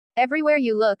Everywhere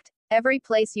you looked, every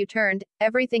place you turned,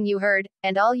 everything you heard,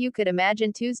 and all you could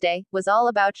imagine Tuesday, was all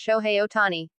about Shohei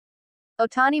Ohtani.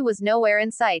 Ohtani was nowhere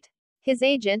in sight. His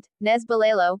agent, Nez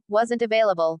Balelo, wasn't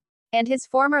available. And his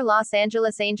former Los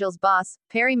Angeles Angels boss,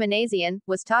 Perry Manassian,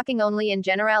 was talking only in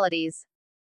generalities.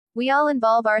 "We all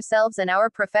involve ourselves and our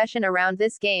profession around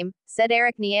this game," said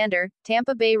Eric Neander,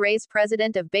 Tampa Bay Rays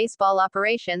president of baseball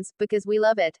operations, "because we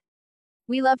love it.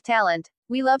 We love talent.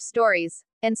 We love stories.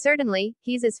 And certainly,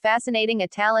 he's as fascinating a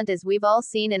talent as we've all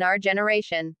seen in our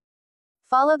generation.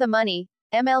 Follow the money.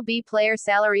 MLB player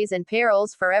salaries and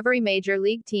payrolls for every major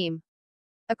league team.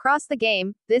 Across the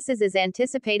game, this is as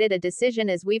anticipated a decision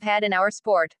as we've had in our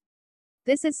sport.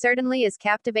 This is certainly as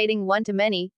captivating one to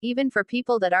many, even for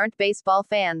people that aren't baseball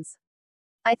fans.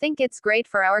 I think it's great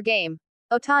for our game."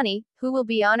 Ohtani, who will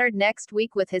be honored next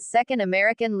week with his second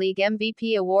American League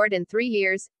MVP award in 3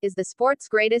 years, is the sport's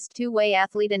greatest two-way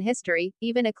athlete in history,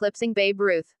 even eclipsing Babe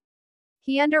Ruth.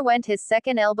 He underwent his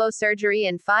second elbow surgery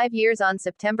in 5 years on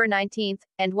September 19,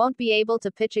 and won't be able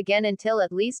to pitch again until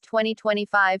at least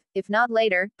 2025, if not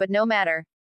later, but no matter.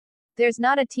 There's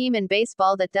not a team in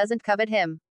baseball that doesn't covet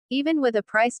him. Even with a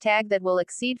price tag that will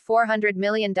exceed $400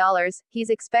 million, he's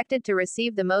expected to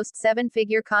receive the most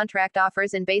seven-figure contract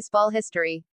offers in baseball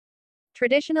history.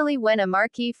 Traditionally, when a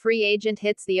marquee free agent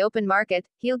hits the open market,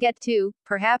 he'll get 2,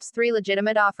 perhaps 3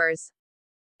 legitimate offers.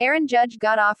 Aaron Judge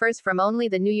got offers from only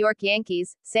the New York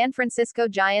Yankees, San Francisco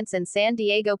Giants and San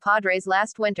Diego Padres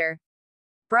last winter.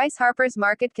 Bryce Harper's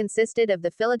market consisted of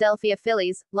the Philadelphia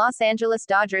Phillies, Los Angeles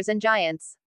Dodgers and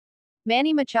Giants.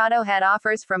 Manny Machado had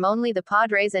offers from only the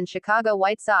Padres and Chicago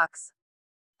White Sox.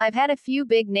 "I've had a few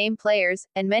big-name players,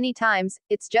 and many times,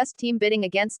 it's just team bidding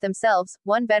against themselves,"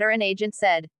 one veteran agent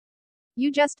said.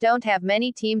 "You just don't have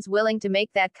many teams willing to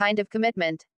make that kind of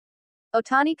commitment."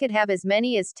 Ohtani could have as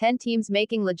many as 10 teams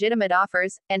making legitimate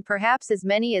offers, and perhaps as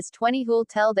many as 20 who'll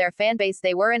tell their fanbase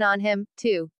they were in on him,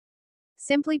 too.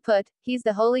 Simply put, he's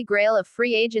the holy grail of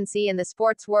free agency in the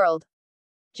sports world.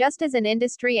 Just as an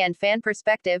industry and fan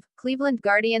perspective, Cleveland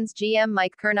Guardians GM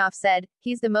Mike Chernoff said,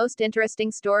 "He's the most interesting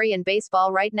story in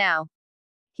baseball right now.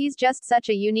 He's just such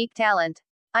a unique talent.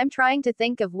 I'm trying to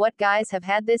think of what guys have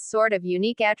had this sort of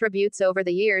unique attributes over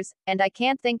the years, and I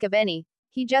can't think of any.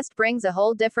 He just brings a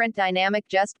whole different dynamic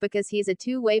just because he's a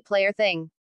two-way player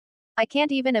thing. I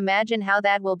can't even imagine how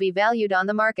that will be valued on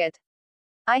the market.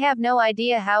 I have no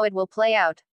idea how it will play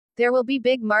out. There will be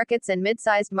big markets and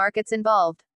mid-sized markets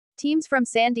involved. Teams from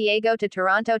San Diego to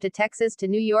Toronto to Texas to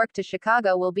New York to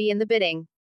Chicago will be in the bidding.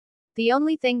 The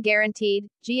only thing guaranteed,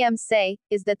 GMs say,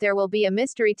 is that there will be a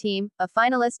mystery team, a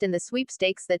finalist in the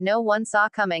sweepstakes that no one saw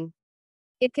coming.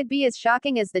 It could be as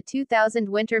shocking as the 2000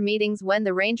 winter meetings when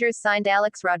the Rangers signed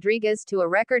Alex Rodriguez to a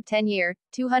record 10-year,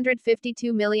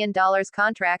 $252 million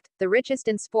contract, the richest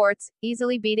in sports,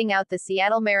 easily beating out the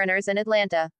Seattle Mariners and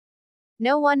Atlanta.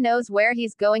 No one knows where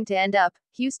he's going to end up,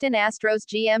 Houston Astros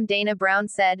GM Dana Brown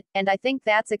said, and I think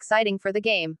that's exciting for the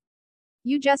game.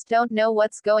 You just don't know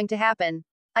what's going to happen.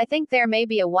 I think there may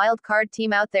be a wild card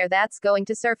team out there that's going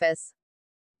to surface.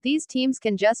 These teams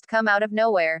can just come out of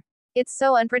nowhere. It's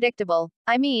so unpredictable.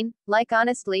 I mean, like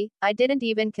honestly, I didn't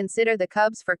even consider the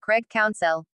Cubs for Craig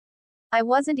Counsell. I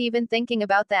wasn't even thinking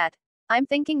about that. I'm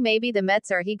thinking maybe the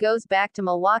Mets or he goes back to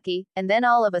Milwaukee, and then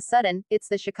all of a sudden, it's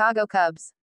the Chicago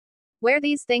Cubs. Where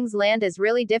these things land is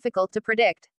really difficult to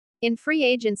predict. In free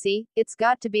agency, it's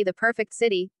got to be the perfect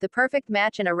city, the perfect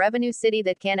match and a revenue city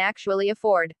that can actually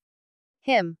afford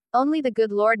him. Only the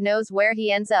good Lord knows where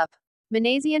he ends up.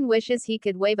 Manassian wishes he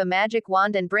could wave a magic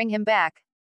wand and bring him back.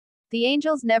 The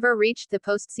Angels never reached the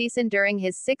postseason during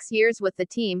his 6 years with the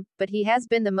team, but he has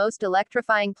been the most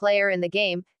electrifying player in the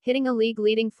game, hitting a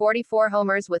league-leading 44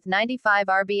 homers with 95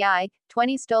 RBI,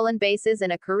 20 stolen bases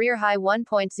and a career-high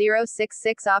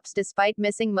 1.066 OPS despite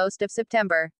missing most of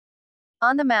September.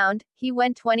 On the mound, he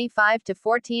went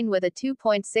 25-14 with a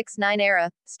 2.69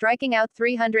 ERA, striking out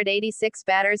 386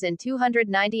 batters in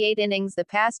 298 innings the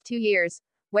past 2 years.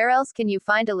 Where else can you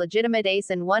find a legitimate ace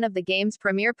and one of the game's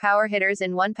premier power hitters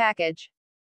in one package?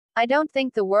 I don't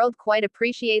think the world quite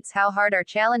appreciates how hard or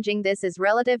challenging this is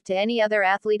relative to any other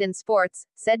athlete in sports,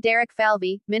 said Derek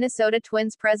Falvey, Minnesota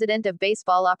Twins president of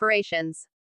baseball operations.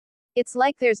 It's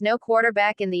like there's no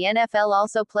quarterback in the NFL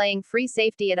also playing free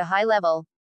safety at a high level.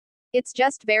 It's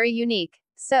just very unique.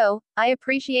 So, I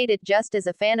appreciate it just as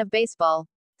a fan of baseball.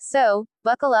 So,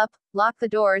 buckle up, lock the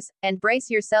doors, and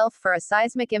brace yourself for a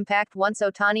seismic impact once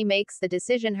Ohtani makes the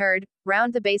decision heard,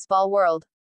 round the baseball world.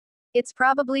 It's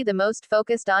probably the most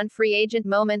focused on free agent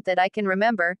moment that I can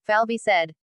remember, Falvey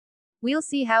said. We'll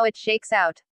see how it shakes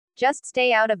out. Just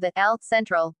stay out of the AL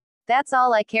Central. That's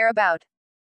all I care about.